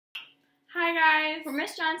Hi guys! We're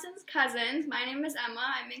Miss Johnson's cousins. My name is Emma.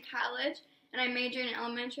 I'm in college and I major in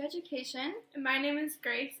elementary education. And my name is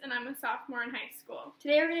Grace and I'm a sophomore in high school.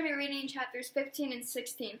 Today we're going to be reading chapters 15 and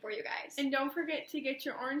 16 for you guys. And don't forget to get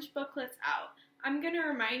your orange booklets out. I'm going to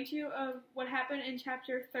remind you of what happened in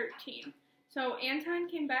chapter 13. So Anton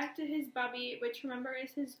came back to his bubby, which remember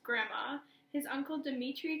is his grandma. His uncle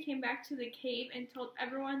Dimitri came back to the cave and told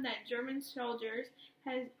everyone that German soldiers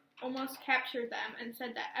had almost captured them and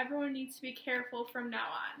said that everyone needs to be careful from now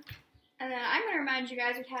on. And then I'm going to remind you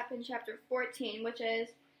guys what happened in chapter 14, which is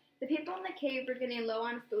the people in the cave were getting low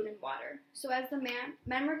on food and water. So as the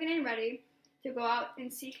men were getting ready to go out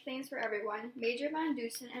and seek things for everyone, Major Von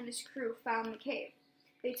Dusen and his crew found the cave.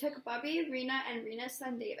 They took Bubby, Rena, and Rena's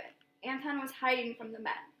son David. Anton was hiding from the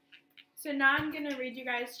men. So now I'm going to read you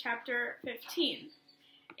guys chapter 15.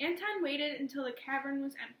 Anton waited until the cavern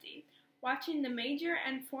was empty. Watching the Major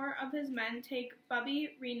and 4 of his men take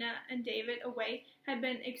Bubby, Rena, and David away had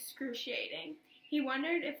been excruciating. He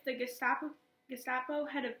wondered if the Gestapo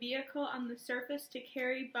had a vehicle on the surface to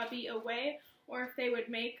carry Bubby away, or if they would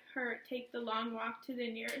make her take the long walk to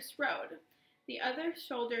the nearest road. The other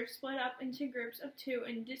soldiers split up into groups of 2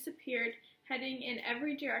 and disappeared, heading in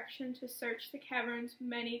every direction to search the cavern's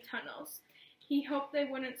many tunnels. He hoped they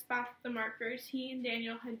wouldn't spot the markers he and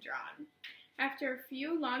Daniel had drawn. After a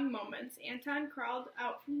few long moments, Anton crawled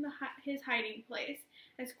out from his hiding place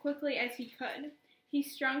as quickly as he could. He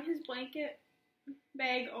strung his blanket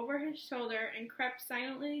bag over his shoulder and crept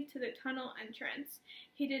silently to the tunnel entrance.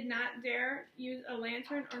 He did not dare use a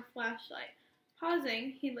lantern or flashlight.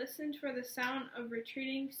 Pausing, he listened for the sound of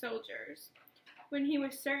retreating soldiers. When he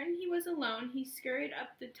was certain he was alone, he scurried up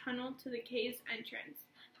the tunnel to the cave's entrance.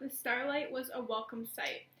 The starlight was a welcome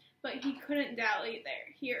sight, but he couldn't dally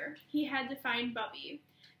here. He had to find Bubby.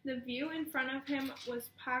 The view in front of him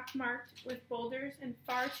was pockmarked with boulders and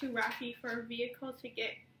far too rocky for a vehicle to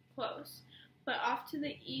get close. But off to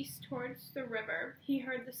the east towards the river, he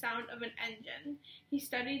heard the sound of an engine. He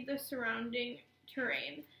studied the surrounding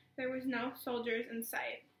terrain. There was no soldiers in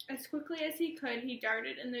sight. As quickly as he could, he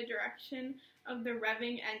darted in the direction of the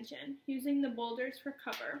revving engine, using the boulders for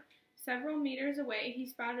cover. Several meters away, he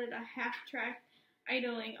spotted a half-track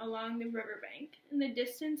idling along the riverbank. In the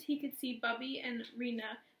distance, he could see Bubby and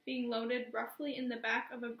Rena being loaded roughly in the back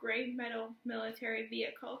of a gray metal military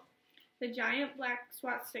vehicle. The giant black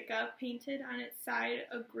swastika painted on its side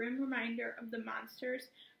a grim reminder of the monsters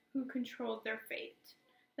who controlled their fate.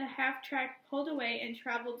 The half-track pulled away and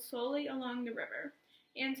traveled slowly along the river.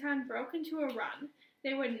 Anton broke into a run.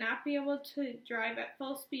 They would not be able to drive at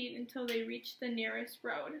full speed until they reached the nearest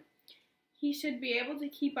road. He should be able to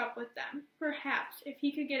keep up with them. Perhaps, if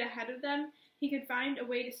he could get ahead of them, he could find a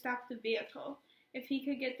way to stop the vehicle. If he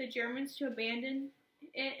could get the Germans to abandon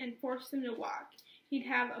it and force them to walk, he'd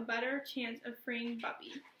have a better chance of freeing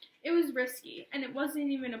Bubby. It was risky, and it wasn't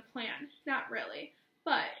even a plan, not really,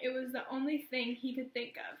 but it was the only thing he could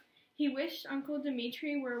think of. He wished Uncle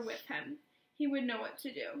Dimitri were with him. He would know what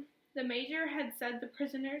to do. The Major had said the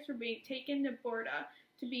prisoners were being taken to Borda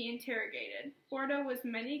to be interrogated. Borda was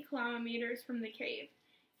many kilometers from the cave.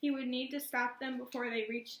 He would need to stop them before they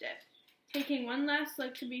reached it. Taking one last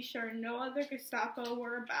look to be sure no other Gestapo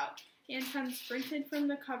were about, Anton sprinted from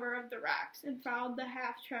the cover of the rocks and followed the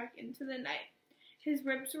half-track into the night. His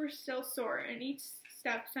ribs were still sore, and each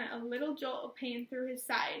step sent a little jolt of pain through his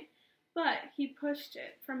side, but he pushed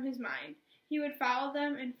it from his mind. He would follow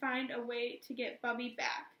them and find a way to get Bubby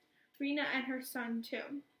back. Rena and her son,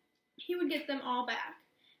 too. He would get them all back.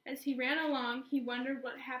 As he ran along, he wondered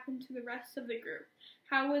what happened to the rest of the group.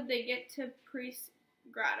 How would they get to Priest's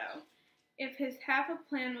Grotto? If his half a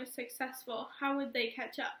plan was successful, how would they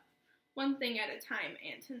catch up? One thing at a time,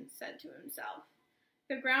 Anton said to himself.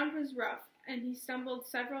 The ground was rough, and he stumbled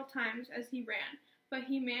several times as he ran, but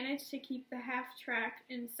he managed to keep the half-track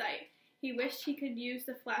in sight. He wished he could use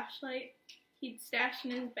the flashlight he'd stashed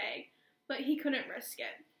in his bag, but he couldn't risk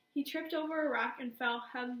it. He tripped over a rock and fell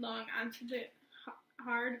headlong onto the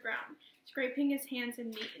hard ground, scraping his hands and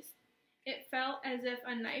knees. It felt as if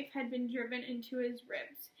a knife had been driven into his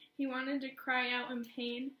ribs. He wanted to cry out in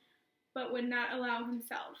pain, but would not allow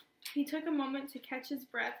himself. He took a moment to catch his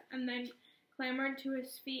breath and then clambered to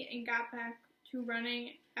his feet and got back to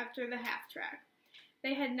running after the half-track.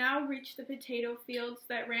 They had now reached the potato fields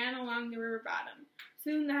that ran along the river bottom.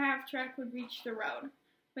 Soon the half-track would reach the road.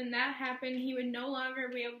 When that happened, he would no longer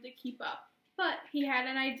be able to keep up. But he had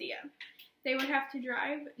an idea. They would have to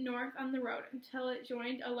drive north on the road until it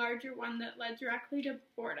joined a larger one that led directly to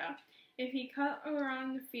Borda. If he cut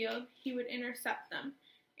around the field, he would intercept them.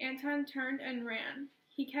 Anton turned and ran.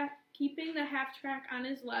 He kept keeping the half-track on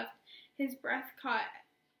his left, his breath caught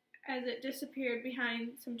as it disappeared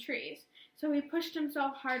behind some trees. So he pushed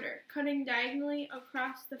himself harder, cutting diagonally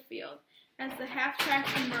across the field. As the half-track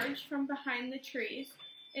emerged from behind the trees,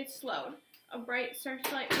 it slowed. A bright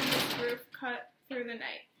searchlight from its roof cut through the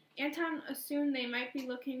night. Anton assumed they might be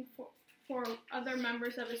looking for other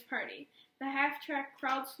members of his party. The half-track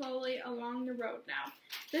crawled slowly along the road now.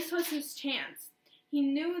 This was his chance. He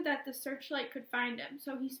knew that the searchlight could find him,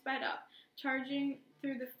 so he sped up, charging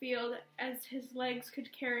through the field as his legs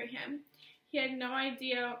could carry him. He had no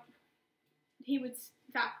idea he would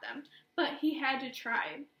stop them, but he had to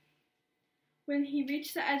try. When he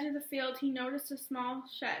reached the edge of the field, he noticed a small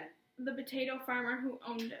shed. The potato farmer who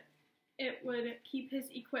owned it. It would keep his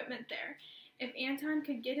equipment there. If Anton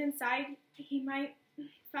could get inside, he might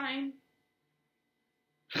find...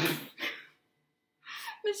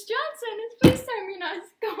 Miss Johnson, it's FaceTiming us.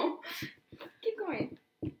 Go. Keep going.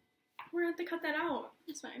 We're going to have to cut that out.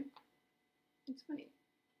 It's fine. It's funny.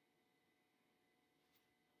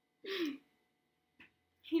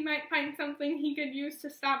 He might find something he could use to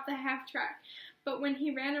stop the half-track. But when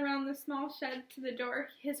he ran around the small shed to the door,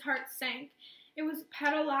 his heart sank. It was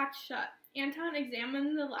padlocked shut. Anton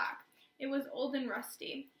examined the lock. It was old and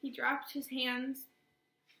rusty. He dropped his hands...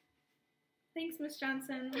 Thanks, Miss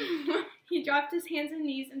Johnson. He dropped his hands and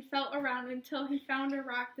knees and felt around until he found a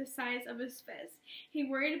rock the size of his fist. He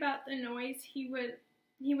worried about the noise he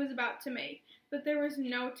was about to make, but there was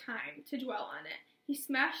no time to dwell on it. He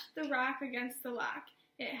smashed the rock against the lock.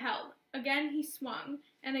 It held. Again he swung,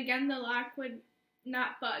 and again the lock would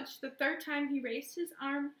not budge. The third time he raised his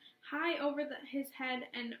arm high over his head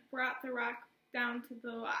and brought the rock down to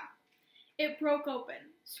the lock. It broke open.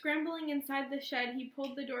 Scrambling inside the shed, he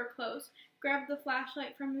pulled the door closed, grabbed the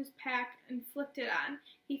flashlight from his pack, and flicked it on.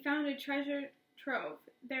 He found a treasure trove.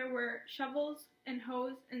 There were shovels and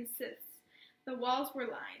hoes and scythes. The walls were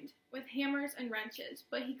lined with hammers and wrenches,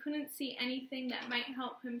 but he couldn't see anything that might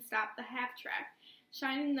help him stop the half-track.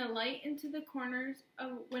 Shining the light into the corners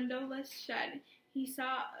of a windowless shed, he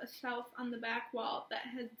saw a shelf on the back wall that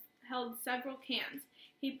had held several cans.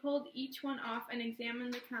 He pulled each one off and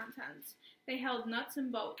examined the contents. They held nuts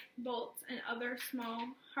and bolts and other small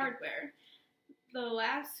hardware. The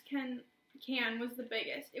last can was the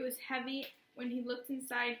biggest. It was heavy. When he looked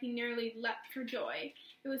inside, he nearly leapt for joy.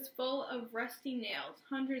 It was full of rusty nails,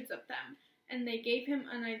 hundreds of them, and they gave him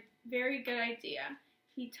a very good idea.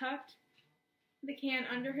 He tucked the can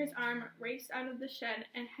under his arm, raced out of the shed,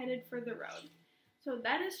 and headed for the road. So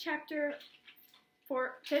that is chapter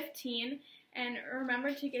 15. And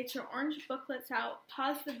remember to get your orange booklets out,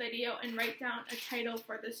 pause the video, and write down a title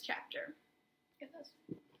for this chapter. Get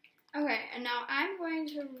this. Okay, and now I'm going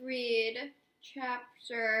to read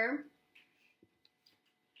chapter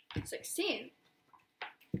 16.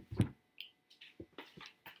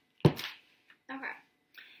 Okay.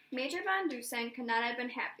 Major Von Dusen could not have been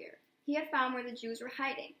happier. He had found where the Jews were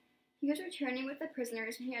hiding. He was returning with the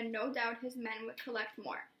prisoners, and he had no doubt his men would collect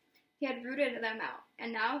more. He had rooted them out,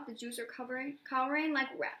 and now the Jews were cowering like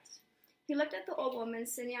rats. He looked at the old woman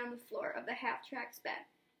sitting on the floor of the half-track's bed.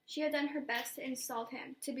 She had done her best to insult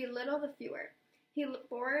him, to belittle the fewer. He looked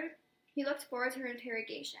forward to her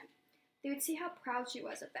interrogation. They would see how proud she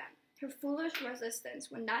was of them. Her foolish resistance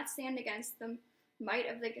would not stand against the might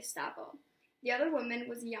of the Gestapo. The other woman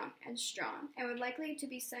was young and strong, and was likely to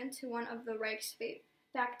be sent to one of the Reich's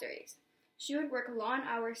factories. She would work long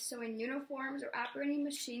hours sewing uniforms or operating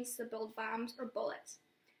machines to build bombs or bullets.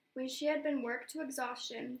 When she had been worked to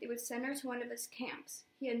exhaustion, they would send her to one of his camps.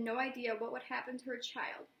 He had no idea what would happen to her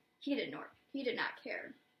child. He did not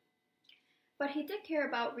care. But he did care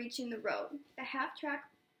about reaching the road. The half-track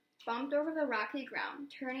bumped over the rocky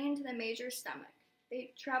ground, turning into the major's stomach.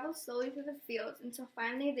 They traveled slowly through the fields until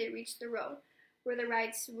finally they reached the road, where the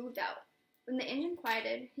ride smoothed out. When the engine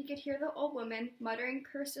quieted, he could hear the old woman muttering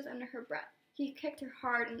curses under her breath. He kicked her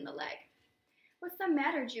hard in the leg. "What's the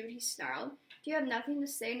matter, Jude?" he snarled. "Do you have nothing to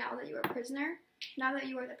say now that you are a prisoner? Now that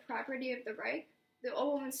you are the property of the Reich?" The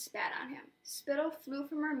old woman spat on him. Spittle flew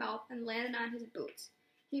from her mouth and landed on his boots.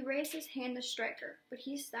 He raised his hand to strike her, but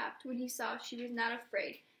he stopped when he saw she was not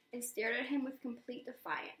afraid and stared at him with complete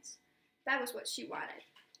defiance. That was what she wanted.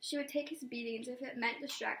 She would take his beatings if it meant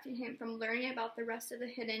distracting him from learning about the rest of the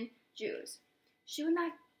hidden Jews. He would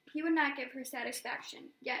not give her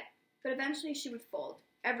satisfaction yet, but eventually she would fold.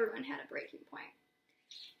 Everyone had a breaking point.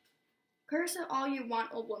 "Curse it all you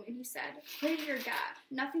want, old woman," he said. "Pray to your God.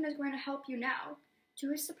 Nothing is going to help you now." To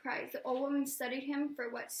his surprise, the old woman studied him for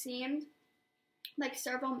what seemed like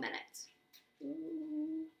several minutes.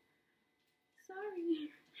 "Ooh,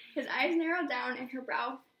 sorry." His eyes narrowed down and her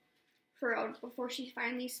brow furrowed before she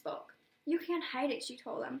finally spoke. "You can't hide it," she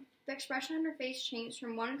told him. The expression on her face changed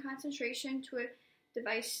from one concentration to a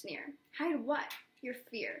device sneer. Hide what? Your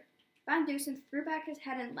fear. Von Dusen threw back his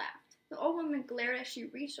head and laughed. The old woman glared as she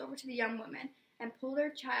reached over to the young woman and pulled her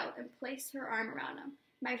child and placed her arm around him.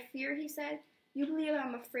 My fear, he said. You believe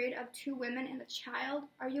I'm afraid of 2 women and a child?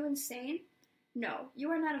 Are you insane? No, you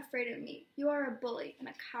are not afraid of me. You are a bully and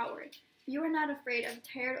a coward. You are not afraid of a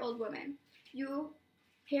tired old woman. You,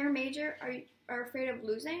 Herr Major, are afraid of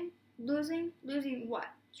losing? Losing? Losing what?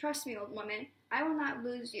 Trust me, old woman. I will not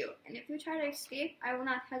lose you, and if you try to escape, I will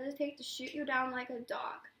not hesitate to shoot you down like a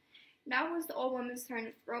dog. Now it was the old woman's turn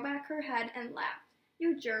to throw back her head and laugh.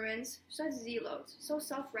 You Germans, such zealots, so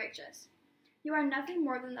self-righteous. You are nothing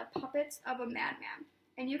more than the puppets of a madman,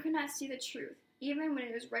 and you cannot see the truth, even when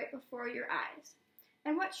it is right before your eyes.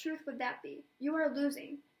 And what truth would that be? You are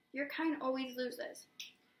losing. Your kind always loses.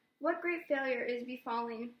 What great failure is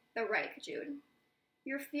befalling the Reich, Jude?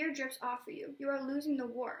 Your fear drips off of you. You are losing the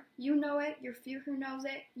war. You know it. Your Führer knows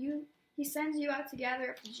it. He sends you out to gather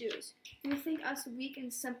up the Jews. You think us weak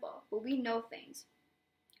and simple, but we know things.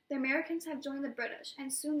 The Americans have joined the British,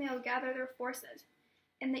 and soon they will gather their forces.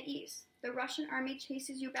 In the east, the Russian army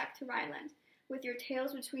chases you back to Rhineland, with your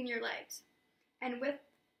tails between your legs. And with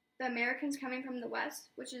the Americans coming from the west,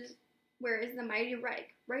 where is the mighty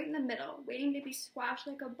Reich, right in the middle, waiting to be squashed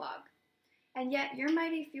like a bug. And yet your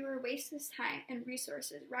mighty Führer wastes his time and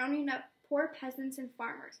resources rounding up poor peasants and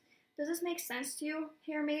farmers. Does this make sense to you,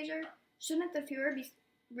 Herr Major? Shouldn't the Führer be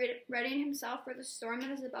readying himself for the storm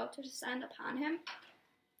that is about to descend upon him?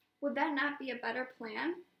 Would that not be a better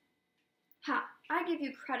plan? Ha! I give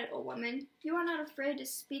you credit, old woman. You are not afraid to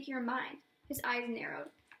speak your mind. His eyes narrowed.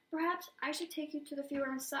 Perhaps I should take you to the Führer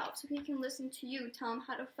himself so he can listen to you tell him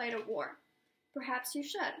how to fight a war. Perhaps you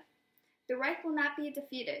should. The Reich will not be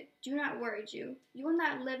defeated. Do not worry, Jew. You will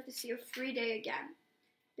not live to see a free day again.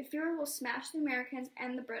 The Führer will smash the Americans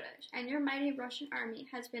and the British, and your mighty Russian army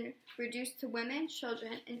has been reduced to women,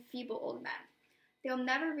 children, and feeble old men. They will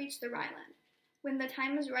never reach the Rhineland. When the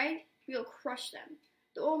time is right, we will crush them.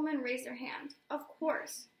 The old men raised their hand. Of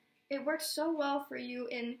course. It worked so well for you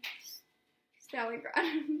in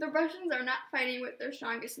Stalingrad. The Russians are not fighting with their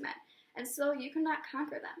strongest men, and so you cannot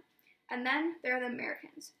conquer them. And then there are the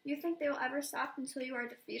Americans. You think they will ever stop until you are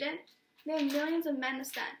defeated? They have millions of men to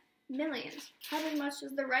send. Millions. How much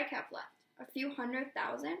does the Reich have left? A few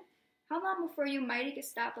 100,000? How long before you mighty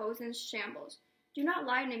Gestapo is in shambles? Do not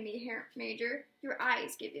lie to me, Herr Major. Your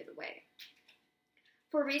eyes give it away.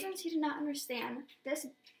 For reasons he did not understand, this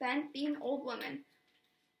bent-beaten old woman,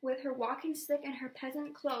 with her walking stick and her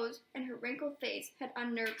peasant clothes and her wrinkled face, had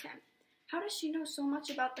unnerved him. How does she know so much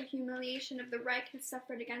about the humiliation of the Reich had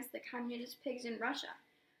suffered against the communist pigs in Russia?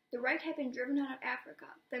 The Reich had been driven out of Africa.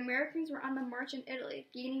 The Americans were on the march in Italy,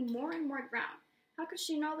 gaining more and more ground. How could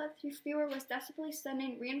she know that the Führer was desperately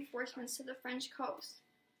sending reinforcements to the French coast,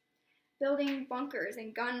 building bunkers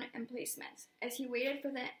and gun emplacements, as he waited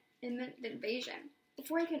for the imminent invasion?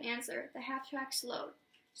 Before he could answer, the half-track slowed.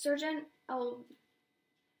 Sergeant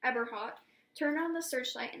Eberhardt turned on the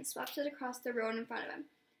searchlight and swept it across the road in front of him.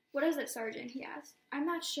 What is it, Sergeant? He asked. I'm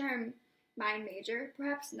not sure, mine Major.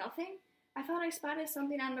 Perhaps nothing? I thought I spotted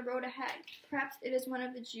something on the road ahead. Perhaps it is one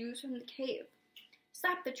of the Jews from the cave.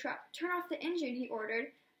 Stop the truck. Turn off the engine, he ordered,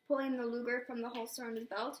 pulling the Luger from the holster on his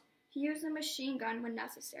belt. He used a machine gun when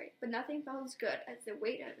necessary, but nothing felt as good as the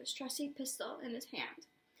weight of his trusty pistol in his hand.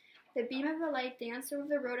 The beam of the light danced over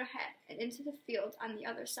the road ahead and into the fields on the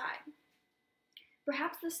other side.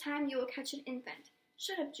 Perhaps this time you will catch an infant.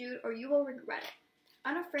 Shut up, Jude, or you will regret it.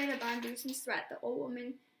 Unafraid of Von Dusen's threat, the old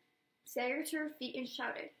woman staggered to her feet and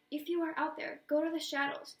shouted, If you are out there, go to the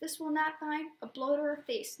shadows. This will not find. A blow to her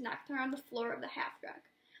face knocked her on the floor of the half-truck.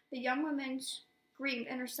 The young woman screamed,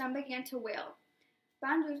 and her son began to wail.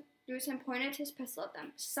 Von Dusen pointed his pistol at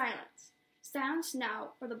them. Silence. Silence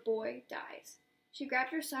now, or the boy dies. She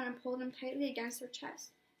grabbed her son and pulled him tightly against her chest.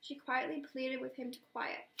 She quietly pleaded with him to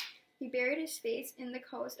quiet. He buried his face in the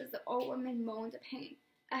coast as the old woman moaned of pain.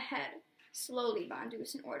 Ahead. Slowly, Von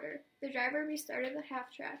Dusen ordered. The driver restarted the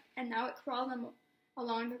half-track, and now it crawled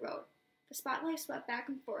along the road. The spotlight swept back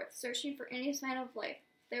and forth, searching for any sign of life.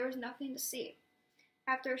 There was nothing to see.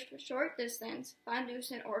 After a short distance, Von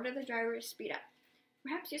Dusen ordered the driver to speed up.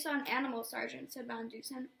 Perhaps you saw an animal, Sergeant, said Von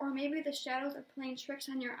Dusen, or maybe the shadows are playing tricks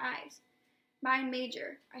on your eyes. Mine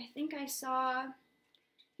Major, I think I saw...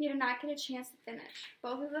 He did not get a chance to finish.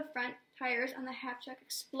 Both of the front tires on the half-truck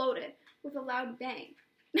exploded with a loud bang.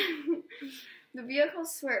 The vehicle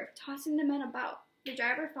swerved, tossing the men about. The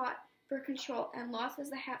driver fought for control and lost as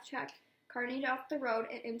the half-track careened off the road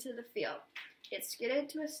and into the field. It skidded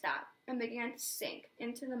to a stop and began to sink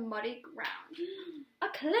into the muddy ground. A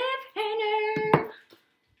cliffhanger!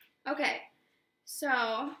 Okay,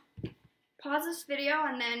 so pause this video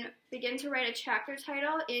and then begin to write a chapter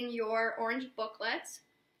title in your orange booklet.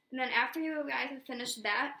 And then after you guys have finished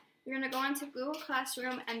that, you're going to go into Google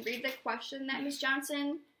Classroom and read the question that Ms.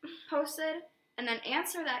 Johnson posted, and then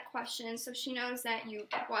answer that question so she knows that you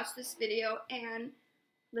watched this video and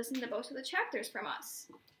listened to both of the chapters from us.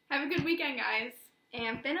 Have a good weekend, guys.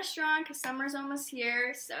 And finish strong because summer's almost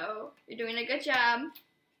here, so you're doing a good job.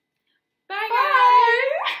 Bye, guys!